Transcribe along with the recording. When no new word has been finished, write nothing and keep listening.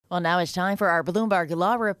Well, now it's time for our Bloomberg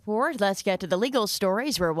Law Report. Let's get to the legal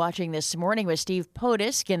stories we're watching this morning with Steve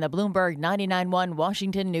Potisk in the Bloomberg 99.1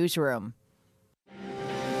 Washington newsroom.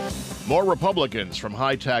 More Republicans from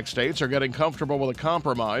high-tax states are getting comfortable with a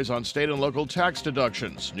compromise on state and local tax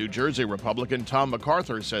deductions. New Jersey Republican Tom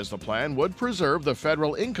MacArthur says the plan would preserve the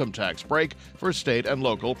federal income tax break for state and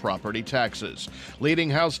local property taxes. Leading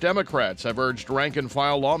House Democrats have urged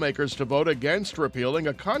rank-and-file lawmakers to vote against repealing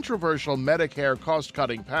a controversial Medicare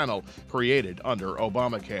cost-cutting panel created under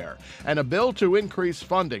Obamacare. And a bill to increase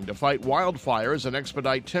funding to fight wildfires and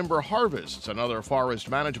expedite timber harvests and other forest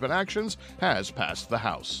management actions has passed the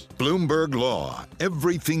House. Bloomberg Law,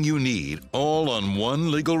 everything you need, all on one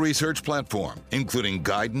legal research platform, including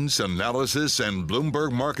guidance, analysis, and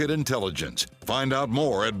Bloomberg Market Intelligence. Find out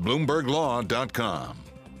more at BloombergLaw.com.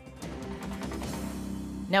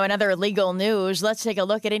 Now, in other legal news, let's take a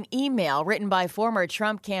look at an email written by former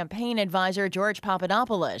Trump campaign advisor George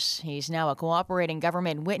Papadopoulos. He's now a cooperating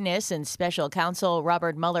government witness in special counsel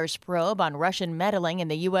Robert Mueller's probe on Russian meddling in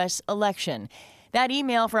the U.S. election. That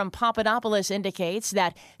email from Papadopoulos indicates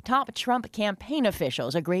that top Trump campaign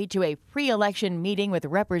officials agreed to a pre-election meeting with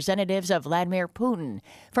representatives of Vladimir Putin.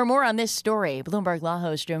 For more on this story, Bloomberg Law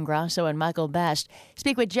host June Grasso and Michael Best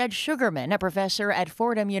speak with Jed Sugarman, a professor at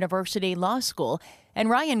Fordham University Law School, and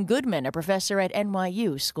Ryan Goodman, a professor at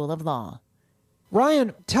NYU School of Law.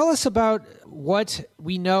 Ryan, tell us about what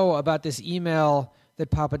we know about this email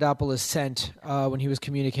that Papadopoulos sent when he was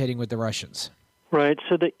communicating with the Russians. Right.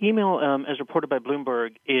 So the email, as reported by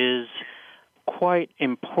Bloomberg, is quite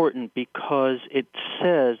important because it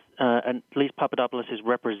says, at least Papadopoulos is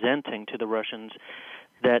representing to the Russians,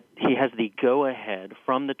 that he has the go-ahead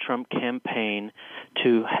from the Trump campaign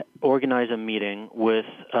to organize a meeting with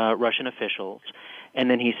Russian officials.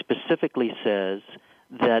 And then he specifically says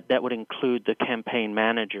that that would include the campaign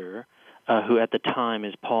manager, who at the time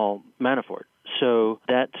is Paul Manafort. So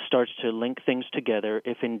that starts to link things together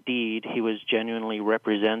if indeed he was genuinely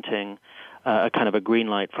representing a kind of a green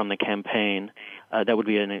light from the campaign. That would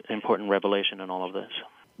be an important revelation in all of this.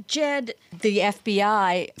 Jed, the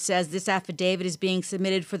FBI says this affidavit is being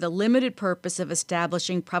submitted for the limited purpose of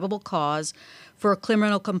establishing probable cause for a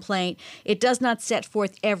criminal complaint. It does not set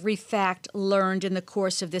forth every fact learned in the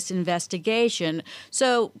course of this investigation.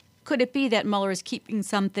 So could it be that Mueller is keeping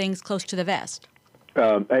some things close to the vest?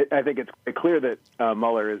 I think it's clear that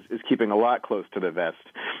Mueller is keeping a lot close to the vest.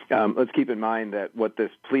 Let's keep in mind that what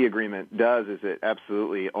this plea agreement does is it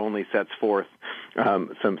absolutely only sets forth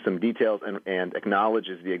some details and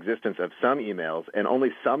acknowledges the existence of some emails and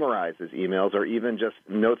only summarizes emails or even just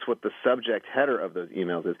notes what the subject header of those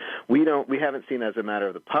emails is. We haven't seen, as a matter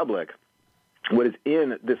of the public, what is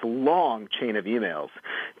in this long chain of emails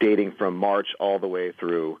dating from March all the way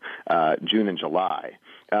through June and July.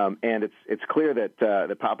 And it's clear that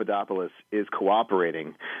Papadopoulos is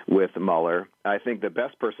cooperating with Mueller. I think the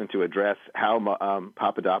best person to address how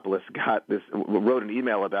Papadopoulos wrote an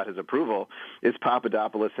email about his approval is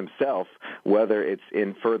Papadopoulos himself, whether it's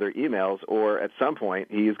in further emails or at some point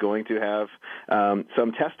he is going to have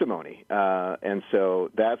some testimony. And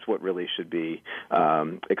so that's what really should be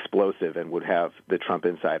explosive and would have the Trump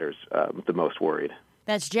insiders the most worried.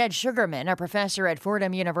 That's Jed Sugarman, a professor at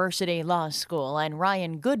Fordham University Law School, and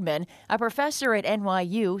Ryan Goodman, a professor at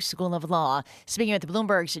NYU School of Law, speaking with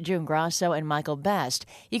Bloomberg's June Grasso and Michael Best.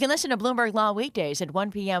 You can listen to Bloomberg Law weekdays at 1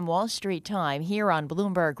 p.m. Wall Street time here on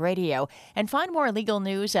Bloomberg Radio, and find more legal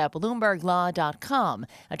news at BloombergLaw.com.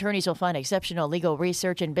 Attorneys will find exceptional legal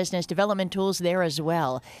research and business development tools there as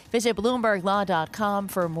well. Visit BloombergLaw.com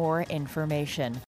for more information.